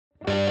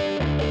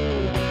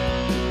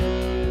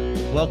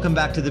Welcome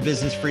back to the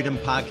Business Freedom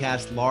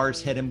Podcast.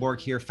 Lars Hedenborg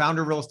here,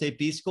 founder of Real Estate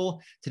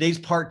B-School. Today's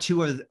part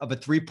two of a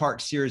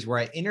three-part series where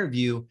I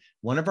interview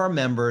one of our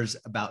members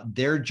about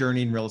their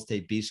journey in Real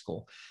Estate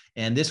B-School.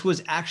 And this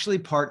was actually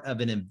part of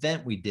an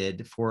event we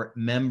did for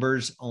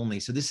members only.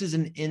 So this is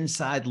an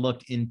inside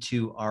look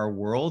into our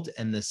world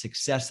and the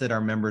success that our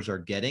members are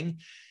getting.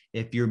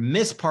 If you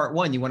missed part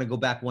one, you want to go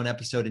back one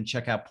episode and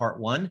check out part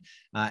one.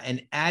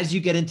 And as you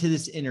get into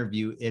this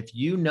interview, if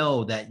you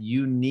know that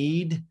you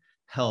need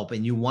help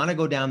and you want to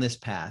go down this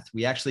path,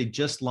 we actually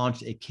just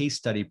launched a case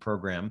study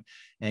program,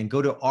 and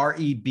go to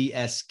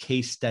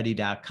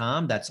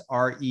rebscasestudy.com. That's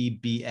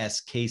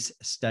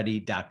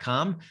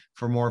rebscasestudy.com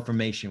for more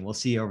information. We'll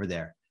see you over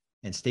there,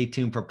 and stay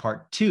tuned for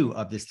part two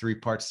of this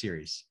three-part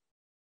series.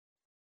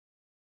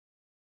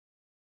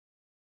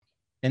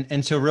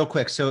 And so real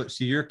quick, so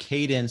your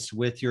cadence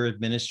with your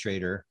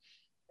administrator,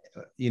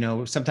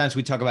 sometimes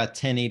we talk about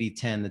 10, 80,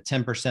 10, the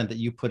 10% that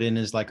you put in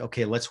is like,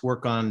 okay, let's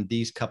work on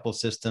these couple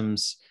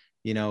systems.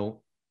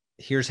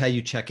 Here's how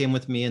you check in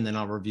with me, and then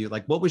I'll review.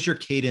 Like, what was your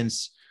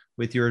cadence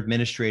with your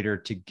administrator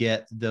to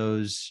get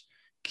those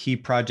key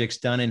projects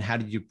done, and how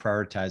did you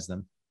prioritize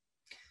them?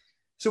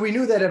 So we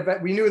knew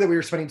that we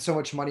were spending so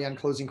much money on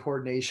closing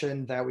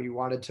coordination that we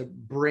wanted to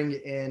bring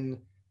in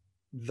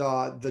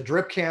the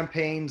drip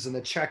campaigns and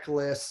the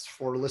checklists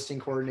for listing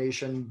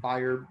coordination,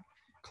 buyer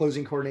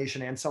closing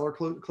coordination, and seller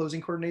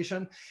closing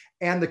coordination,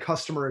 and the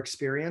customer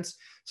experience.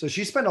 So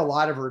she spent a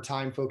lot of her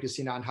time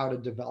focusing on how to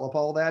develop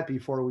all that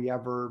before we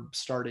ever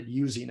started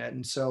using it.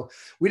 And so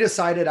we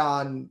decided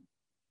on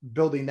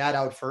building that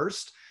out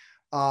first.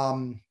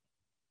 And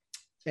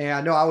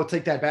no, I will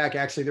take that back.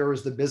 Actually, there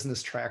was the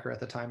business tracker at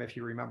the time, if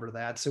you remember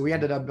that. So we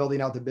ended up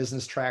building out the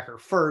business tracker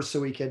first so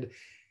we could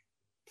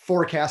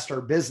forecast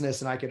our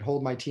business and I could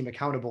hold my team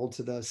accountable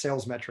to the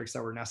sales metrics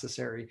that were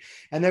necessary.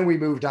 And then we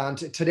moved on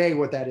to today.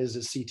 What that is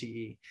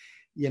CTE,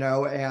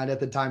 and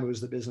at the time it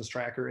was the business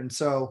tracker. And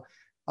so,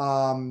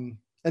 and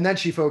then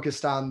she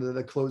focused on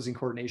the closing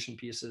coordination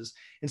pieces.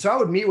 And so I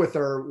would meet with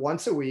her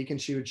once a week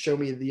and she would show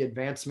me the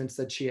advancements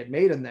that she had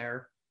made in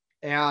there.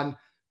 And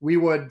we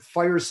would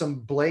fire some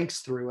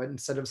blanks through it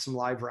instead of some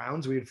live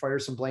rounds. We would fire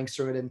some blanks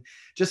through it and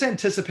just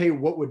anticipate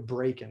what would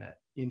break in it.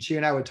 And she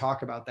and I would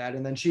talk about that.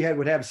 And then she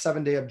would have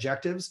 7-day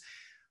objectives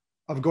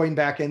of going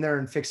back in there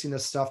and fixing the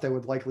stuff that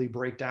would likely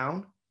break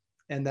down.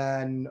 And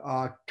then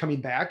coming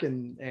back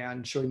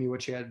and showing me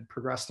what she had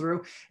progressed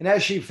through. And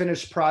as she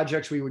finished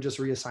projects, we would just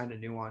reassign a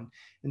new one.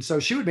 And so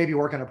she would maybe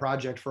work on a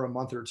project for a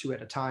month or two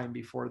at a time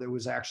before it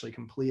was actually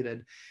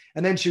completed.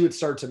 And then she would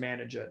start to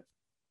manage it.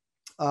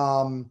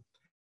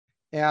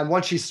 And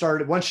once she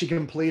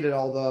completed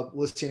all the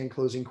listing and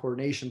closing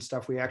coordination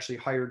stuff, we actually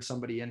hired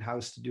somebody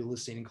in-house to do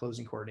listing and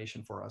closing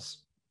coordination for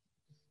us.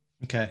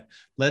 Okay.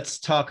 Let's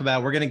talk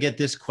about, we're going to get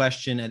this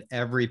question at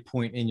every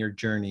point in your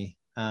journey.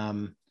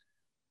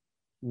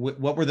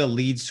 What were the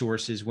lead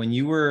sources when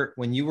you were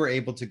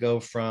able to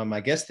go from,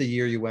 I guess the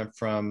year you went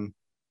from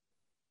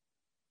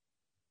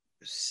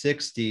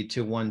 60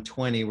 to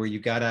 120, where you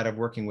got out of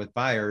working with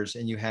buyers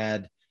and you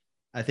had,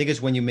 I think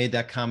it's when you made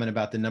that comment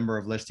about the number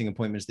of listing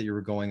appointments that you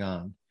were going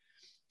on.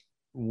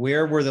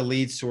 Where were the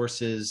lead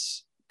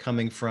sources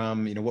coming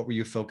from? What were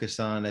you focused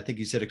on? I think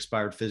you said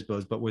expired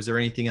FSBOs, but was there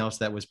anything else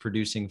that was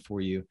producing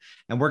for you?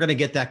 And we're going to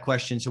get that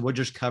question. So we'll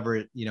just cover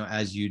it,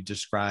 as you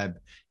describe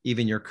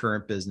even your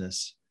current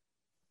business.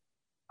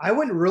 I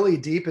went really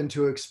deep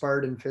into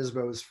expired and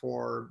FSBOs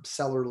for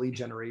seller lead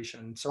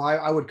generation. So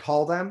I would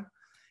call them.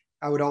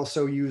 I would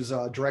also use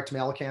a direct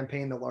mail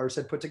campaign that Lars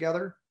had put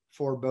together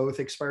for both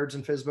expireds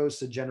and FSBOs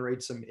to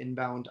generate some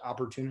inbound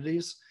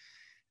opportunities.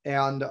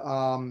 And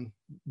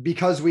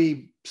because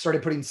we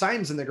started putting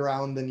signs in the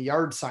ground, then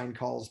yard sign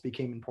calls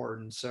became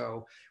important.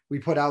 So we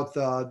put out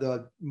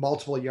the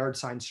multiple yard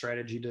sign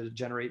strategy to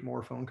generate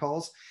more phone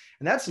calls.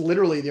 And that's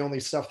literally the only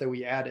stuff that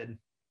we added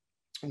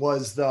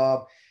was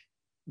the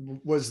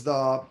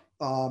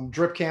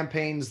drip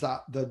campaigns,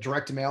 the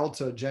direct mail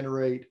to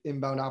generate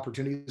inbound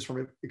opportunities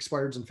from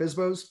expireds and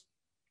FSBOs,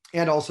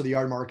 and also the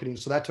yard marketing.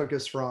 So that took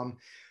us from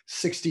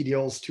 60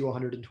 deals to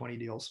 120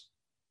 deals.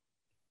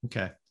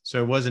 Okay.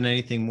 So it wasn't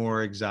anything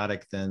more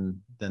exotic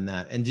than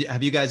that. And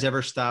have you guys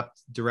ever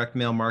stopped direct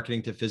mail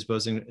marketing to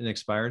FSBOs and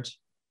expireds?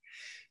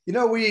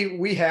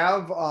 We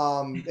have,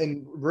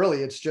 and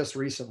really it's just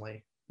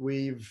recently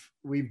we've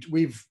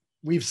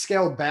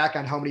scaled back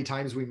on how many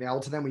times we mail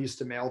to them. We used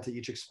to mail to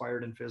each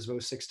expired and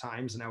FSBO 6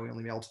 times, and now we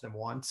only mail to them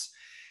once.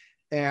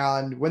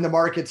 And when the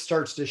market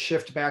starts to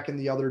shift back in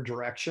the other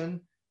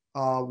direction,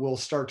 we'll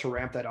start to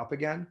ramp that up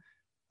again.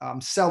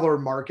 Seller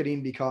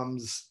marketing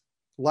becomes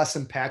less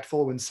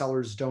impactful when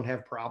sellers don't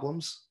have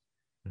problems.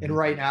 Mm-hmm. And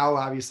right now,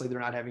 obviously,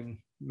 they're not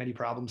having many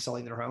problems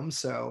selling their homes.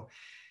 So,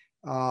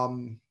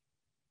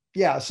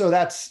 so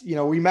that's,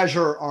 we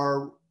measure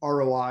our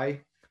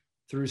ROI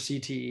through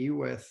CTE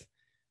with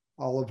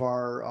all of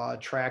our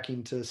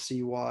tracking to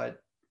see what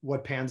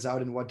pans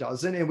out and what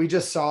doesn't. And we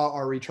just saw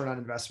our return on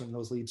investment in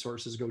those lead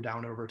sources go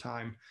down over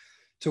time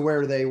to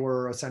where they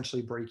were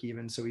essentially break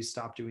even. So we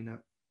stopped doing that.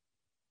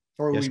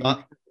 Or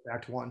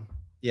Act one.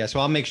 Yeah. So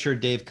I'll make sure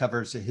Dave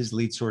covers his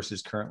lead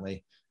sources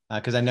currently,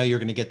 because I know you're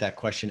going to get that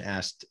question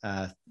asked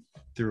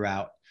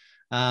throughout.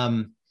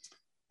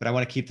 But I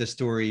want to keep the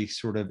story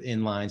sort of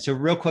in line. So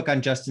real quick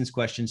on Justin's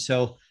question.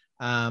 So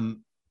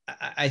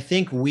I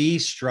think we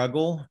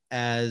struggle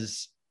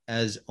as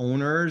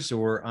owners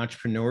or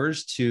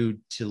entrepreneurs to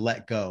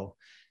let go.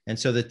 And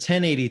so the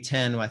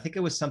 10-80-10, I think it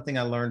was something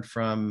I learned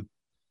from,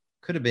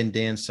 could have been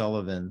Dan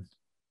Sullivan,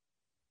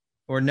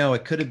 or no,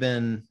 it could have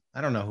been, I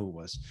don't know who it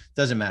was.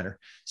 Doesn't matter.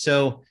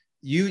 So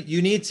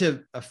you need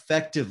to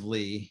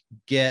effectively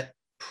get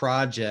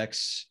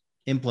projects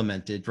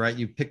implemented, right?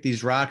 You pick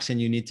these rocks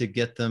and you need to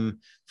get them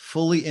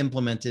fully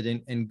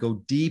implemented and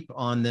go deep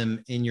on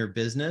them in your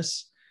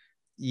business.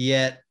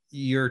 Yet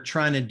you're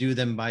trying to do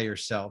them by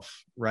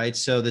yourself, right?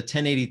 So the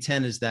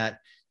 10-80-10 is that,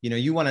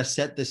 you want to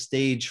set the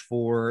stage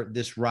for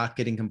this rock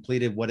getting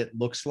completed, what it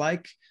looks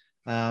like,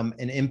 an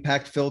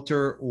impact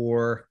filter,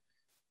 or,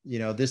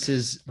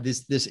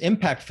 this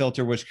impact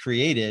filter was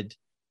created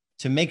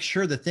to make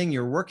sure the thing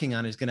you're working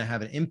on is going to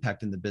have an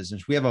impact in the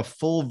business. We have a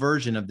full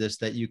version of this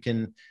that you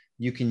can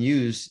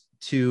use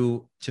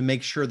to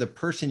make sure the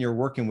person you're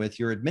working with,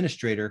 your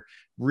administrator,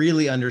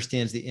 really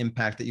understands the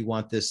impact that you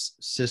want this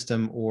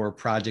system or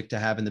project to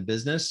have in the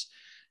business.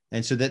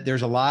 And so that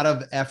there's a lot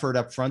of effort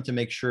up front to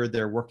make sure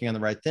they're working on the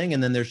right thing.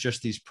 And then there's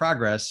just these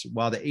progress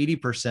while the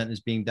 80% is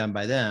being done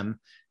by them.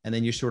 And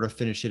then you sort of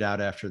finish it out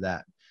after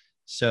that.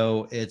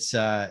 So it's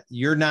not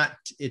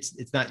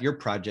your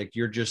project.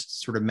 You're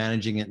just sort of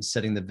managing it and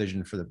setting the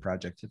vision for the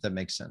project, if that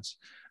makes sense.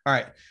 All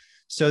right.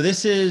 So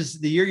this is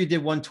the year you did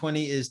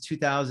 120 is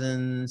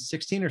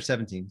 2016 or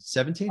 17?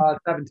 17?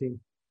 17.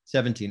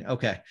 17.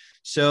 Okay.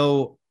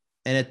 So,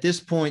 and at this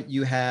point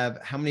you have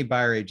how many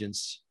buyer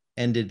agents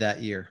ended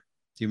that year?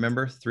 Do you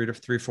remember?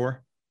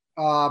 4?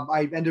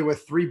 I ended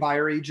with 3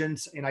 buyer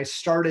agents, and I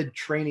started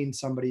training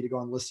somebody to go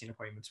on listing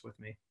appointments with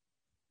me.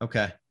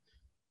 Okay.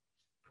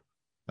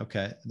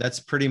 Okay. That's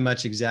pretty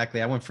much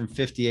exactly. I went from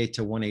 58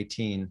 to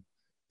 118.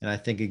 And I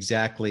think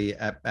exactly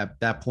at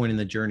that point in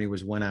the journey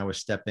was when I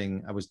was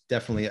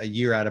definitely a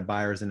year out of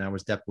buyers. And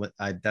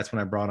that's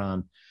when I brought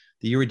on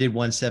the year we did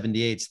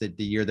 178,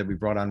 the year that we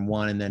brought on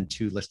 1 and then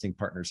 2 listing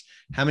partners.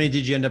 How many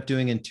did you end up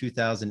doing in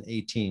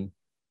 2018?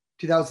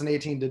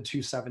 2018 did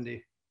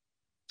 270.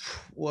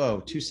 Whoa,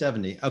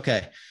 270.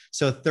 Okay.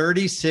 So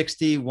 30,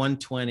 60,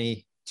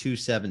 120,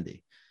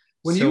 270.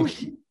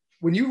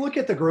 When you look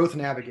at the Growth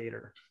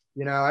Navigator,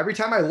 every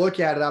time I look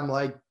at it, I'm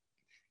like,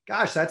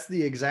 gosh, that's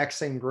the exact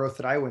same growth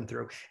that I went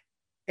through.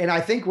 And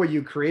I think what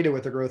you created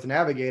with the Growth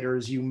Navigator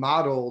is you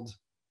modeled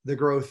the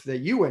growth that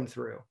you went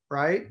through,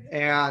 right?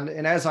 And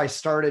as I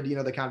started,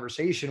 the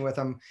conversation with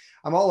them,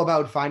 I'm all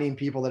about finding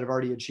people that have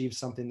already achieved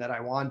something that I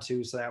want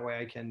to, so that way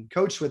I can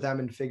coach with them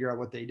and figure out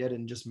what they did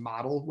and just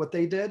model what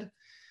they did.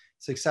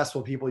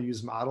 Successful people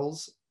use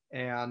models,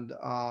 and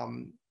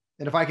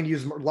if I can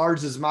use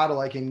Lars' model,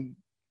 I can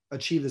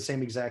achieve the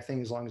same exact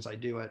thing as long as I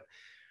do it.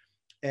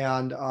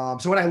 And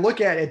so when I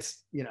look at it,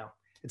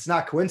 it's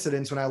not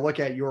coincidence when I look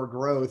at your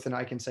growth and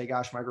I can say,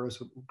 gosh, my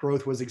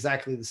growth was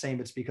exactly the same.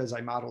 It's because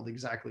I modeled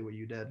exactly what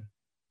you did.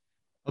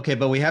 Okay.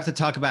 But we have to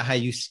talk about how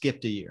you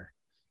skipped a year.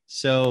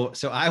 So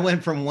I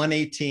went from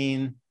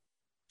 118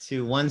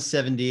 to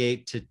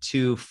 178 to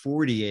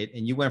 248,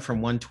 and you went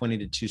from 120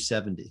 to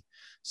 270.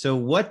 So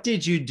what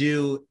did you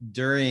do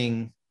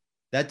during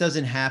that?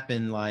 Doesn't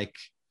happen like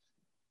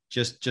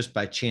just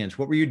by chance.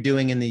 What were you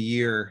doing in the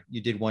year you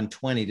did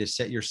 120 to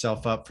set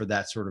yourself up for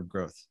that sort of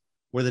growth?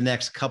 What are the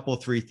next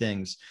 3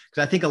 things?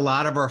 Because I think a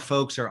lot of our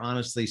folks are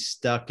honestly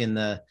stuck in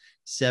the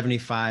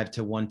 75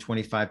 to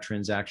 125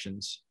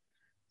 transactions,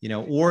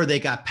 or they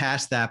got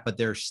past that, but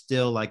they're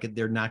still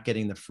they're not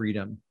getting the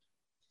freedom.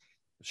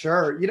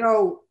 Sure.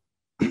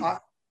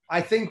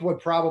 I think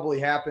what probably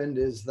happened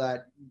is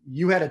that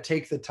you had to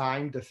take the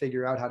time to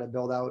figure out how to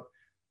build out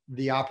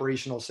the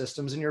operational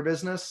systems in your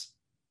business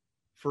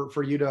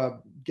for you to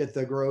get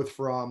the growth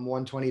from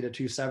 120 to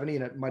 270.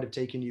 And it might've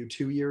taken you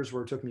 2 years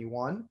where it took me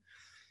 1.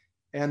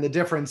 And the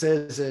difference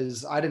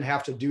is I didn't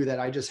have to do that.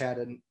 I just had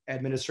an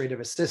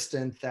administrative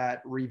assistant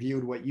that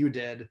reviewed what you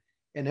did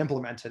and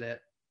implemented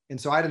it. And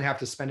so I didn't have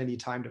to spend any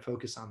time to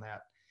focus on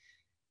that.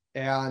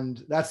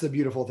 And that's the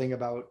beautiful thing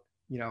about,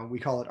 we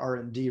call it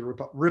R&D,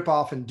 rip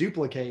off and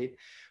duplicate.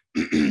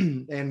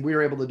 And we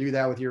were able to do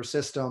that with your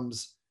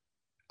systems.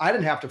 I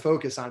didn't have to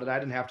focus on it. I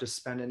didn't have to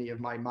spend any of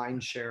my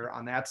mind share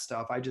on that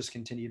stuff. I just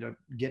continue to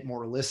get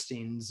more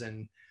listings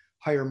and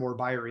hire more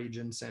buyer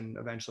agents and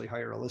eventually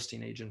hire a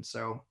listing agent.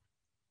 So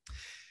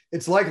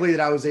it's likely that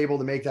I was able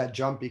to make that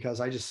jump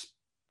because I just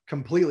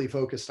completely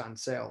focused on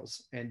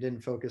sales and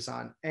didn't focus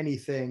on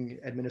anything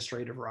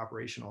administrative or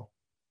operational.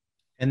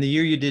 And the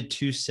year you did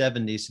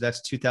 270, so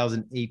that's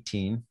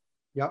 2018.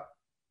 Yep.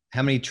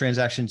 How many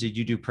transactions did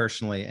you do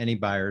personally? Any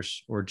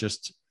buyers or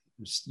just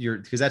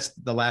because that's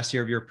the last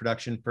year of your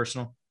production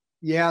personal?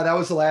 Yeah, that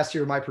was the last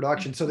year of my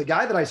production. So the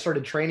guy that I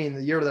started training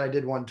the year that I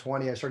did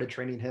 120, I started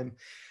training him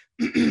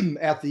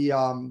at the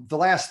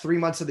last 3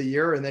 months of the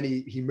year, and then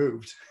he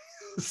moved.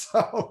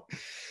 So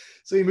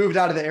So we moved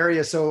out of the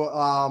area. So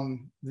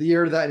the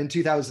year that in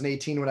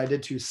 2018, when I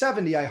did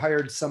 270, I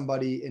hired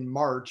somebody in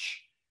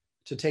March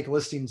to take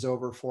listings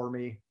over for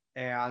me.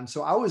 And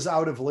so I was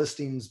out of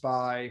listings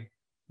by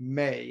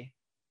May.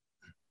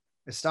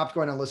 I stopped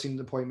going on listing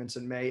appointments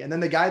in May. And then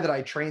the guy that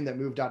I trained that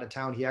moved out of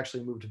town, he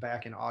actually moved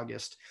back in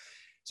August.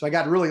 So I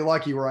got really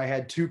lucky where I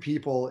had 2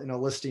 people in a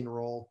listing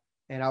role,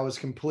 and I was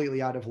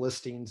completely out of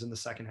listings in the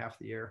second half of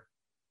the year.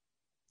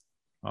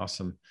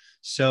 Awesome.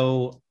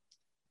 So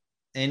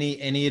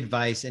any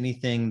advice,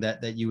 anything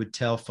that you would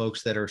tell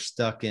folks that are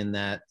stuck in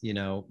that,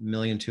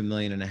 million to $1.5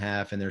 million,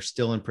 and they're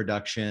still in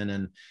production,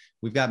 and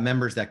we've got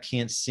members that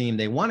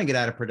they want to get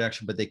out of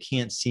production, but they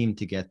can't seem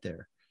to get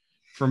there.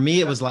 For me,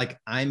 it was like,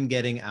 I'm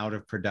getting out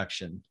of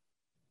production,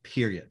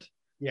 period.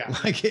 Yeah.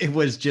 Like it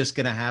was just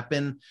going to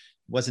happen.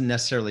 Wasn't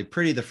necessarily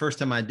pretty. The first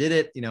time I did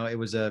it,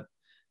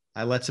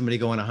 I let somebody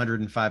go on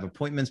 105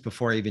 appointments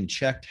before I even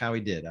checked how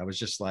he did. I was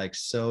just like,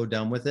 so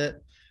done with it.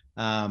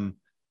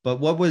 But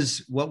what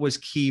was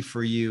key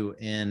for you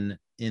in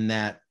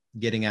that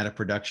getting out of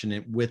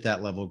production with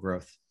that level of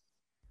growth?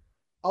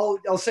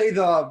 I'll say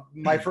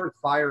my first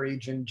buyer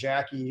agent,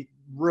 Jackie,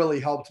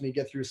 really helped me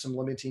get through some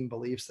limiting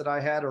beliefs that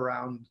I had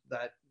around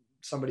that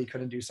somebody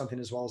couldn't do something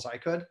as well as I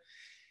could.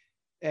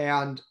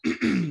 And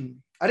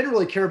I didn't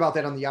really care about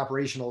that on the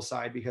operational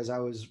side because I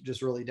was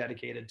just really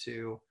dedicated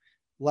to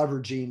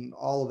leveraging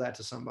all of that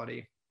to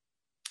somebody.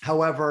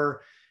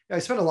 However, I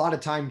spent a lot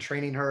of time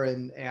training her,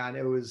 and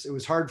it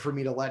was hard for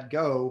me to let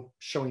go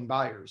showing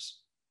buyers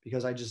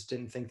because I just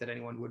didn't think that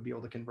anyone would be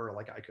able to convert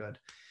like I could.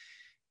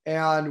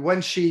 And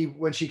when she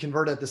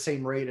converted at the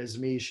same rate as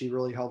me, she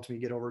really helped me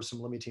get over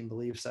some limiting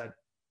beliefs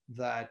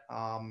that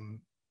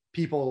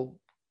people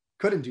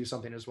couldn't do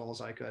something as well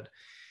as I could.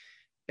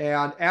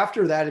 And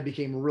after that, it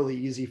became really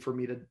easy for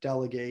me to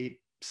delegate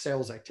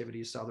sales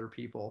activities to other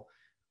people.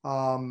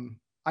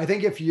 I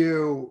think if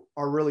you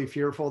are really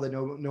fearful that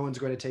no one's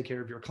going to take care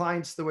of your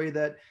clients the way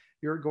that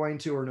you're going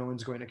to, or no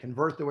one's going to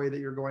convert the way that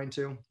you're going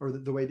to, or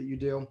the way that you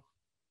do,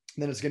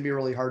 then it's going to be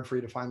really hard for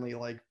you to finally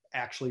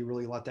actually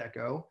really let that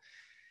go.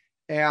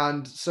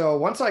 And so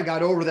once I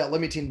got over that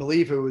limiting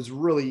belief, it was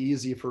really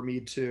easy for me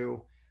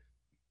to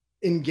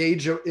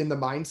engage in the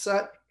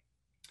mindset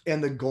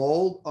and the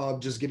goal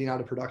of just getting out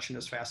of production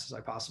as fast as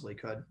I possibly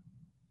could.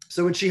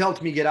 So when she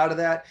helped me get out of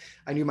that,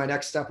 I knew my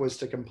next step was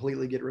to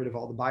completely get rid of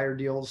all the buyer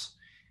deals.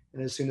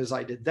 And as soon as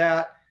I did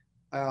that,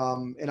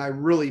 and I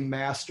really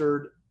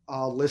mastered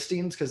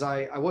listings, because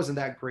I wasn't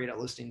that great at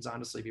listings,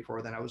 honestly,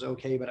 before then. I was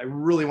okay, but I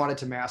really wanted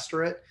to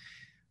master it.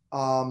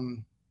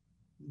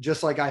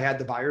 Just like I had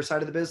the buyer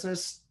side of the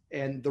business.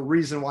 And the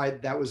reason why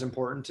that was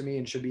important to me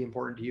and should be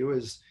important to you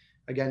is,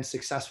 again,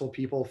 successful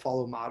people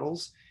follow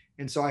models.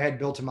 And so I had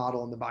built a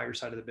model on the buyer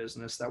side of the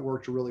business that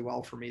worked really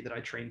well for me that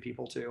I trained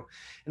people to.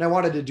 And I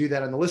wanted to do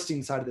that on the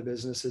listing side of the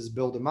business, is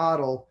build a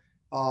model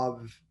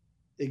of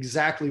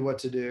exactly what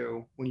to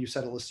do when you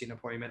set a listing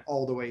appointment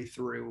all the way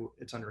through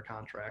it's under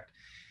contract.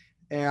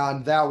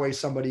 And that way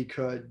somebody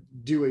could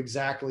do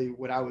exactly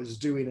what I was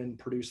doing and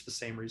produce the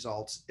same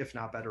results, if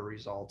not better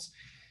results.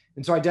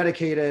 And so I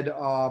dedicated,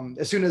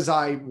 as soon as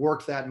I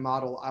worked that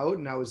model out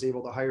and I was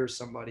able to hire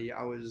somebody,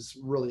 I was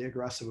really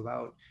aggressive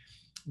about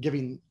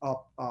giving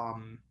up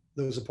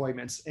those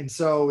appointments. And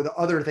so the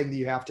other thing that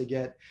you have to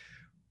get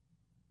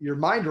your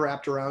mind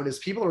wrapped around is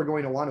people are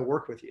going to want to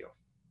work with you.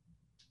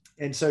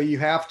 And so you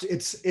have to,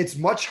 it's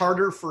much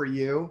harder for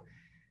you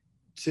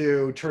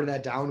to turn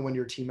that down when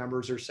your team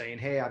members are saying,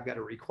 hey, I've got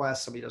a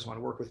request. Somebody doesn't want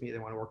to work with me. They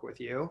want to work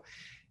with you.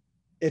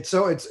 It's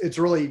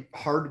really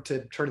hard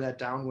to turn that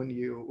down when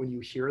you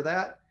hear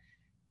that.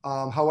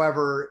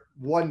 However,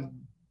 one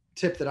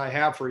tip that I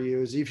have for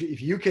you is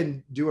if you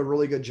can do a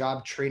really good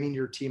job training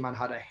your team on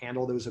how to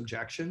handle those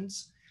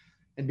objections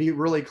and be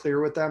really clear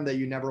with them that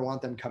you never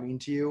want them coming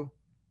to you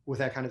with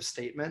that kind of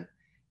statement.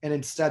 And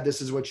instead,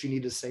 this is what you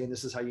need to say, and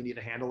this is how you need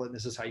to handle it, and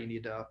this is how you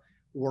need to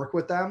work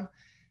with them,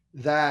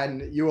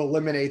 then you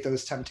eliminate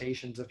those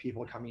temptations of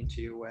people coming to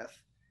you with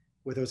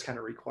those kind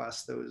of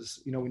requests,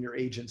 those, when your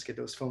agents get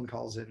those phone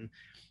calls and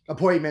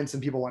appointments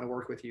and people want to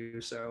work with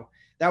you. So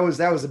that was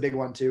a big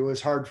one too. It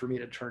was hard for me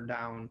to turn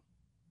down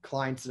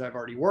clients that I've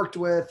already worked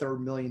with, or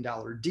 $1 million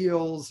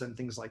deals and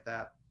things like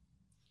that.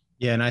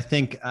 Yeah. And I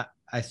think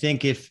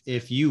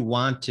if you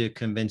want to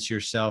convince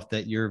yourself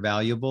that you're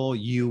valuable,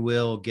 you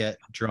will get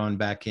drawn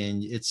back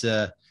in. It's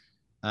a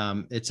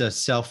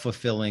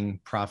self-fulfilling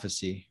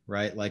prophecy,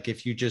 right? Like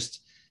if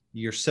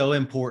you're so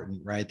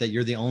important, right, that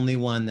you're the only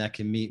one that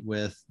can meet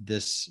with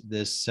this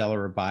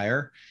seller or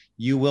buyer,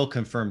 you will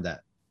confirm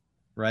that,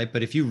 right?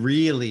 But if you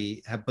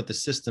really have put the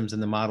systems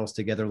and the models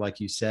together, like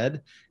you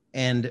said,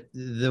 and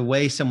the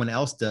way someone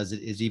else does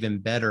it is even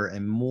better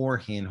and more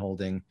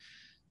hand-holding,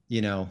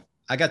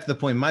 I got to the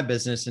point in my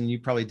business, and you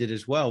probably did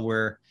as well,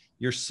 where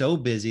you're so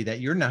busy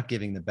that you're not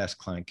giving the best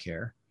client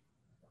care,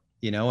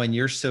 and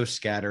you're so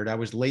scattered. I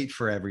was late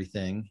for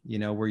everything,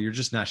 where you're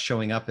just not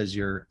showing up as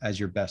your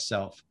best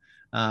self.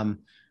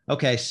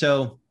 Okay.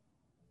 So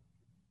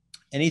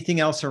anything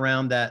else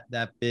around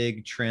that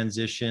big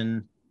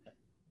transition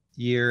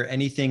year?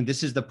 Anything?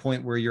 This is the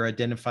point where you're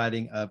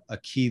identifying a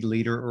key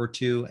leader or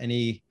two.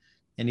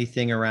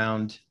 Anything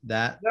around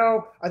that?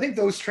 No, I think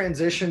those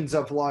transitions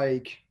of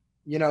like,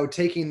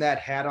 taking that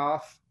hat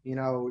off,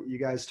 you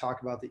guys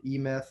talk about the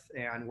E-Myth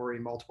and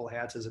wearing multiple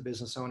hats as a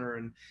business owner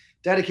and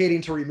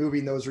dedicating to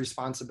removing those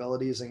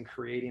responsibilities and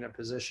creating a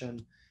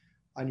position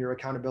on your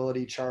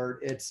accountability chart.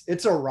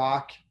 It's a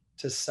rock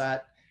to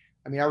set.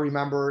 I mean, I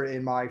remember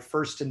in my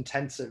first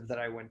intensive that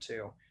I went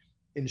to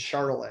in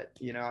Charlotte,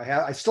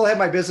 I still have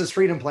my business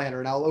freedom planner,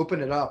 and I'll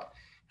open it up.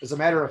 As a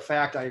matter of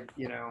fact, I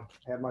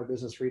have my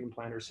business freedom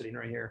planner sitting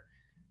right here.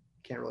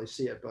 Can't really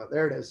see it, but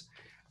there it is.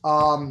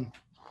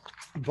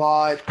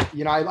 But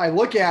I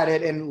look at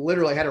it and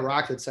literally had a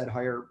rock that said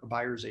hire a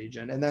buyer's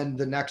agent. And then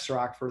the next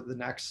rock for the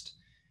next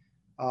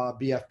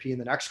BFP in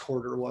the next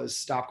quarter was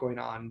stop going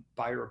on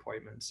buyer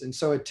appointments. And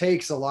so it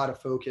takes a lot of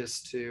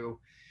focus to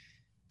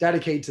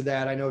dedicate to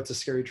that. I know it's a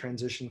scary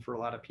transition for a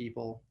lot of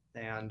people,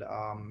 and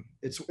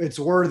it's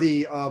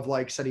worthy of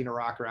like setting a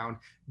rock around,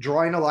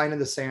 drawing a line in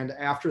the sand.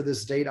 After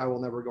this date, I will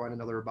never go on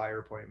another buyer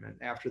appointment.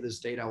 After this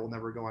date, I will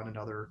never go on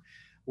another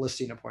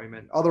listing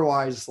appointment.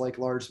 Otherwise, like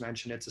Lars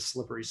mentioned, it's a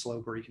slippery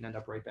slope where you can end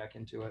up right back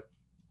into it.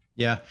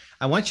 Yeah.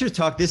 I want you to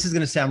talk. This is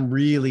going to sound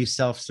really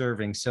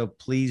self-serving, so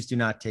please do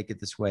not take it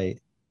this way.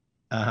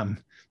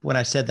 When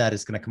I said that,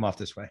 it's going to come off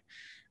this way.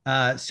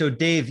 So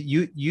Dave,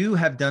 you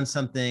have done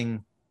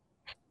something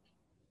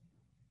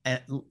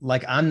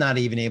like I'm not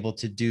even able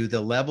to do.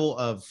 The level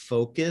of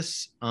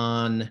focus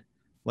on,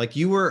 like,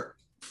 you were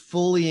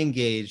fully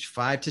engaged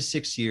 5 to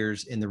 6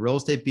 years in the real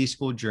estate B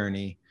school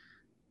journey.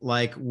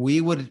 Like,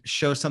 we would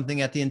show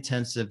something at the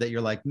intensive that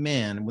you're like,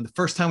 man, when the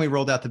first time we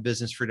rolled out the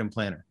business freedom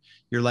planner,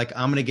 you're like,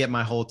 I'm going to get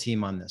my whole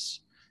team on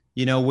this,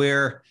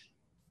 where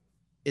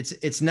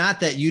it's not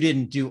that you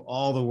didn't do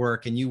all the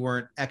work and you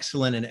weren't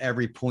excellent in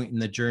every point in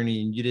the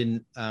journey, and you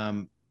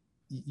didn't,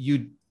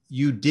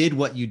 you did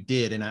what you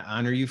did, and I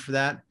honor you for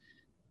that,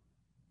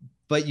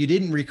 but you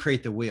didn't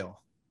recreate the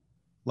wheel.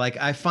 Like,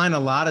 I find a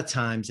lot of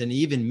times, and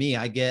even me,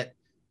 I get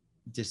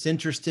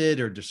disinterested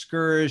or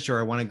discouraged, or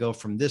I want to go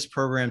from this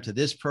program to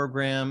this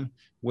program,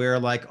 where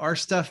like our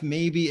stuff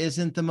maybe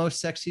isn't the most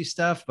sexy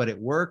stuff, but it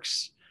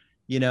works,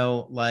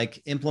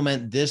 like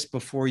implement this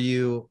before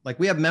you, like,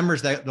 we have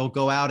members that they'll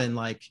go out and,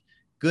 like,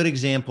 good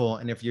example.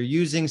 And if you're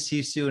using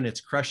Sisu and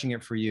it's crushing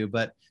it for you,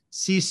 but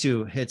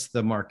Sisu hits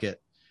the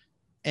market,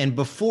 and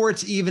before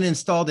it's even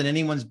installed in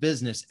anyone's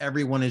business,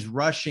 everyone is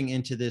rushing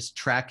into this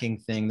tracking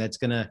thing that's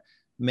going to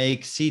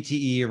make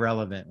CTE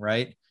irrelevant.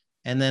 Right.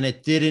 And then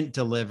it didn't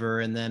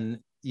deliver. And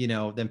then,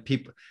 then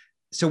people,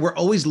 so we're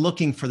always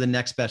looking for the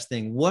next best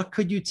thing. What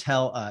could you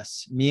tell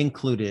us, me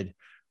included,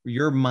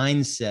 your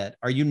mindset?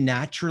 Are you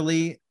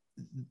naturally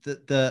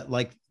the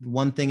like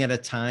one thing at a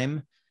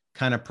time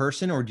kind of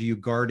person, or do you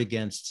guard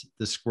against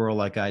the squirrel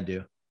like I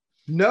do?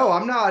 No,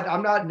 I'm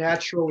not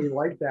naturally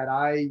like that.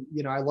 I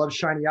love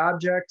shiny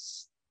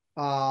objects.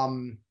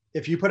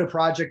 If you put a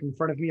project in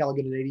front of me, I'll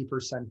get it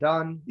 80%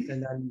 done,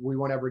 and then we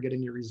won't ever get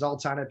any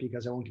results on it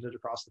because I won't get it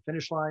across the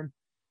finish line.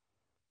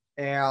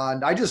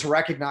 And I just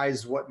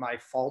recognize what my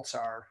faults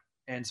are,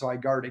 and so I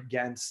guard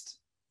against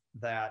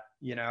that,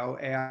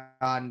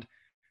 and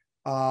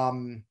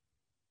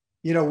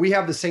we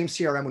have the same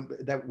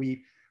CRM that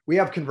we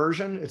have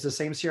Conversion. It's the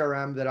same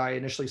CRM that I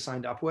initially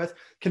signed up with.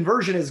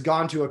 Conversion has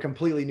gone to a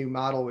completely new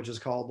model, which is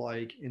called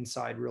like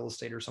Inside Real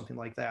Estate or something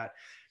like that.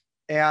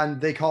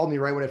 And they called me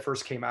right when it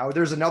first came out.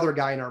 There's another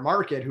guy in our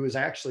market who was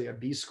actually a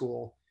B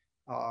school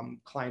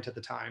client at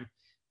the time,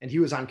 and he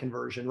was on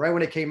Conversion. Right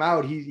when it came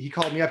out, he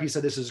called me up. He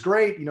said, "This is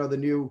great. The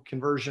new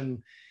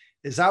Conversion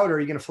is out. Are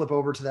you going to flip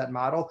over to that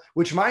model?"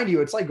 Which, mind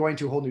you, it's like going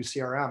to a whole new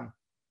CRM.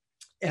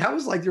 And I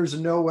was like, "There's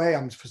no way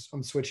I'm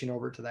switching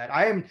over to that.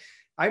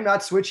 I'm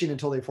not switching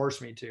until they force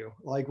me to.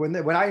 Like, when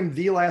I'm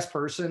the last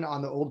person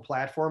on the old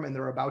platform and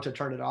they're about to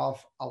turn it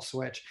off, I'll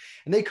switch."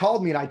 And they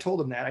called me, and I told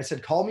them that. I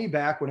said, "Call me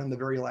back when I'm the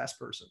very last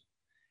person."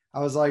 I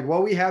was like,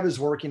 what we have is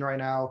working right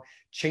now.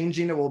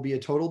 Changing it will be a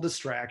total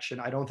distraction.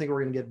 I don't think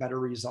we're going to get better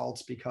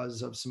results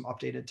because of some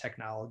updated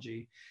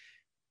technology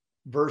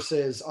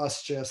versus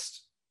us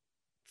just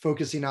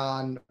focusing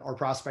on our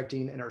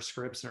prospecting and our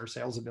scripts and our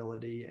sales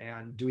ability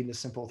and doing the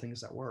simple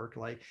things that work.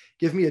 Like,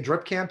 give me a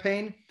drip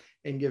campaign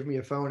and give me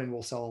a phone, and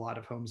we'll sell a lot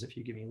of homes if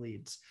you give me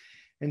leads.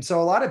 And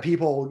so a lot of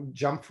people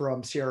jump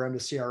from CRM to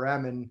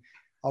CRM and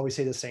always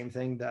say the same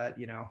thing, that,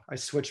 I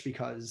switched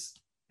because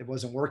it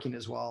wasn't working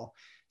as well.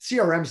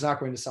 CRM is not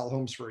going to sell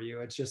homes for you.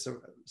 It's just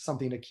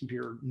something to keep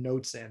your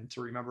notes in,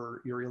 to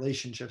remember your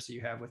relationships that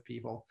you have with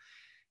people.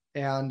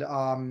 And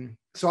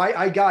so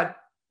I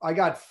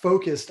got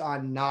focused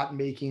on not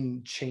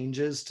making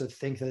changes to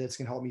think that it's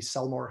going to help me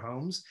sell more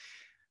homes.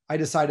 I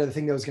decided the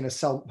thing that was going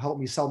to help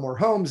me sell more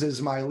homes is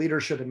my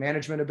leadership and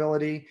management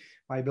ability,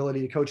 my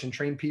ability to coach and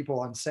train people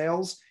on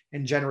sales,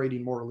 and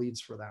generating more leads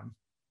for them.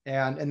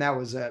 And that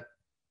was it.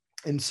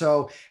 And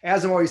so,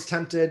 as I'm always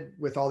tempted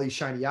with all these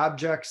shiny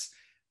objects,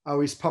 I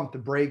always pump the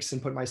brakes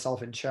and put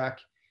myself in check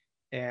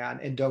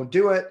and don't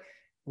do it.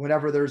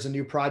 Whenever there's a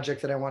new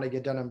project that I want to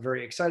get done, I'm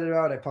very excited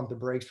about, I pump the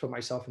brakes, put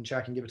myself in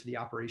check, and give it to the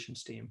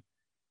operations team.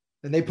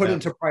 And they put it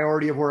into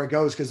priority of where it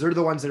goes because they're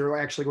the ones that are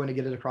actually going to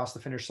get it across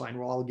the finish line.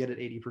 Well, I'll get it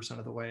 80%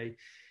 of the way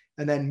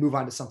and then move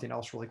on to something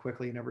else really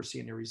quickly and never see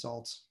any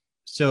results.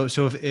 So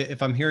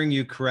if I'm hearing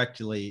you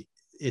correctly,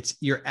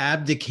 you're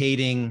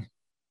abdicating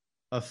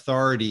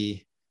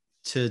authority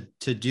to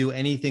do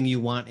anything you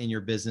want in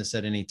your business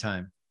at any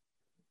time,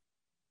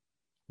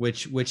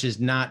 which is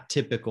not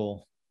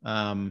typical.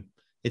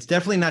 It's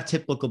definitely not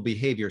typical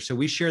behavior. So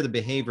we share the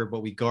behavior, but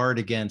we guard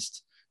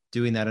against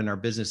doing that in our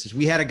businesses.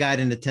 We had a guy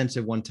in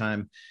intensive one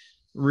time,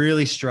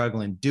 really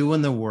struggling,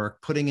 doing the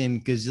work, putting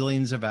in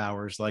gazillions of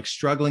hours, like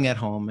struggling at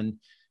home.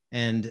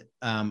 And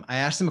I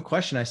asked him a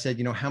question. I said,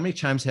 how many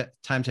times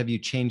have you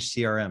changed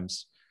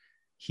CRMs?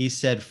 He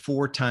said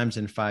 4 times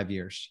in 5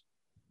 years.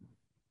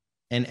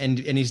 And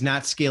he's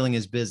not scaling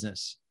his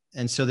business.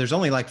 And so there's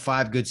only like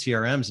 5 good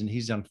CRMs and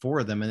he's done 4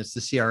 of them. And it's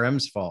the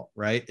CRM's fault,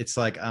 right? It's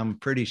like, I'm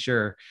pretty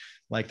sure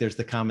like there's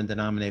the common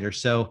denominator.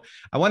 So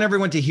I want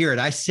everyone to hear it.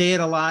 I say it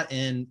a lot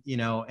and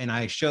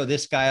I show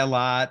this guy a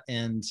lot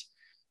and,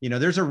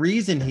 there's a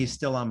reason he's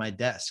still on my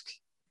desk.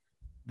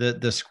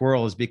 The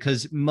squirrel is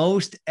because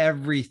most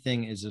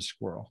everything is a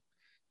squirrel.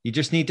 You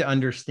just need to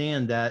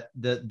understand that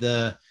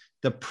the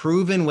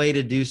proven way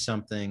to do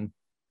something,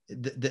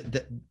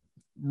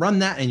 run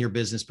that in your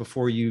business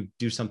before you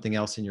do something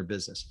else in your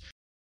business.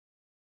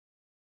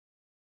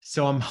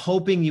 So I'm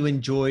hoping you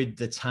enjoyed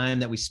the time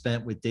that we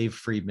spent with Dave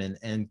Friedman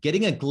and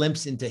getting a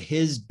glimpse into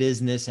his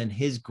business and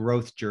his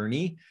growth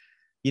journey.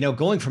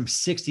 Going from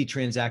 60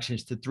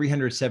 transactions to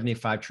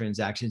 375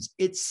 transactions,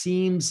 it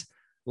seems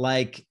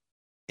like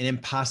an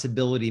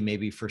impossibility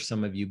maybe for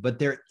some of you, but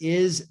there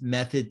is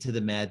method to the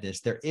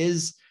madness. There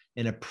is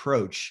an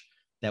approach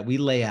that we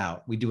lay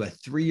out. We do a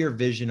 3-year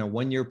vision, a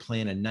 1-year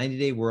plan, a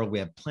 90-day world. We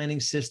have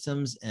planning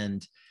systems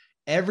and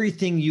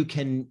everything you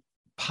can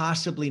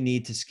possibly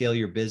need to scale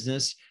your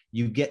business,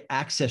 you get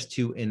access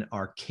to in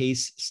our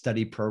case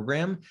study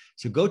program.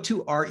 So go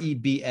to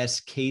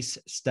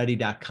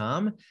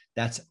rebscasestudy.com.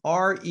 That's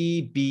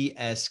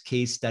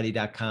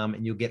rebscasestudy.com.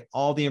 And you'll get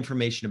all the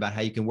information about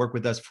how you can work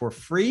with us for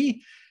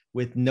free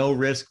with no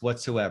risk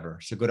whatsoever.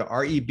 So go to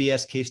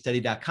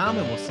rebscasestudy.com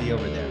and we'll see you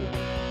over there.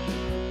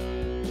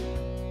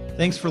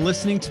 Thanks for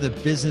listening to the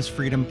Business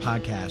Freedom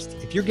Podcast.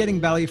 If you're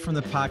getting value from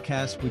the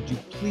podcast, would you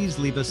please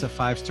leave us a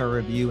 5-star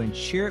review and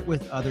share it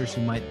with others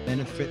who might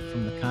benefit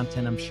from the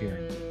content I'm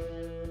sharing?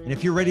 And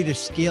if you're ready to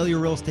scale your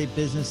real estate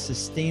business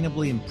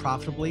sustainably and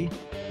profitably,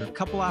 there are a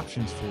couple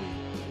options for you.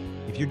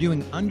 If you're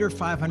doing under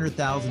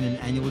 $500,000 in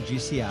annual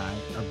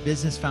GCI, our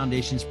Business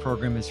Foundations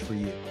program is for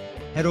you.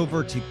 Head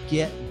over to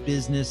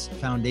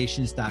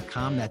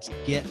getbusinessfoundations.com. That's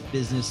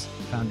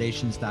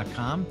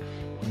getbusinessfoundations.com.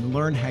 and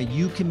learn how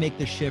you can make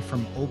the shift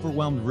from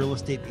overwhelmed real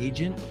estate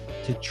agent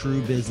to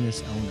true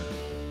business owner.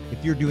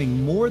 If you're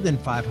doing more than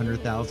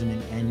 $500,000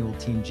 in annual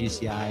team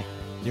GCI,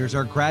 there's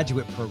our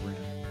graduate program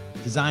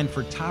designed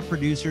for top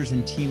producers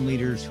and team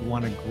leaders who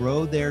want to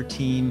grow their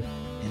team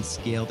and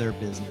scale their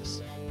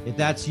business. If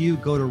that's you,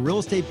 go to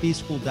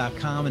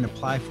realestatebschool.com and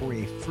apply for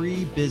a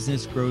free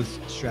business growth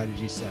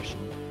strategy session.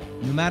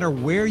 No matter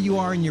where you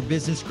are in your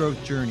business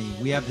growth journey,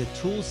 we have the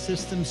tools,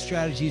 systems,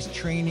 strategies,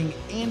 training,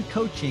 and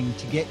coaching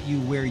to get you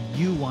where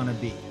you want to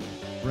be.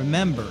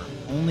 Remember,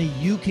 only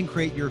you can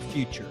create your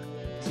future.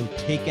 So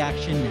take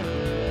action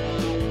now.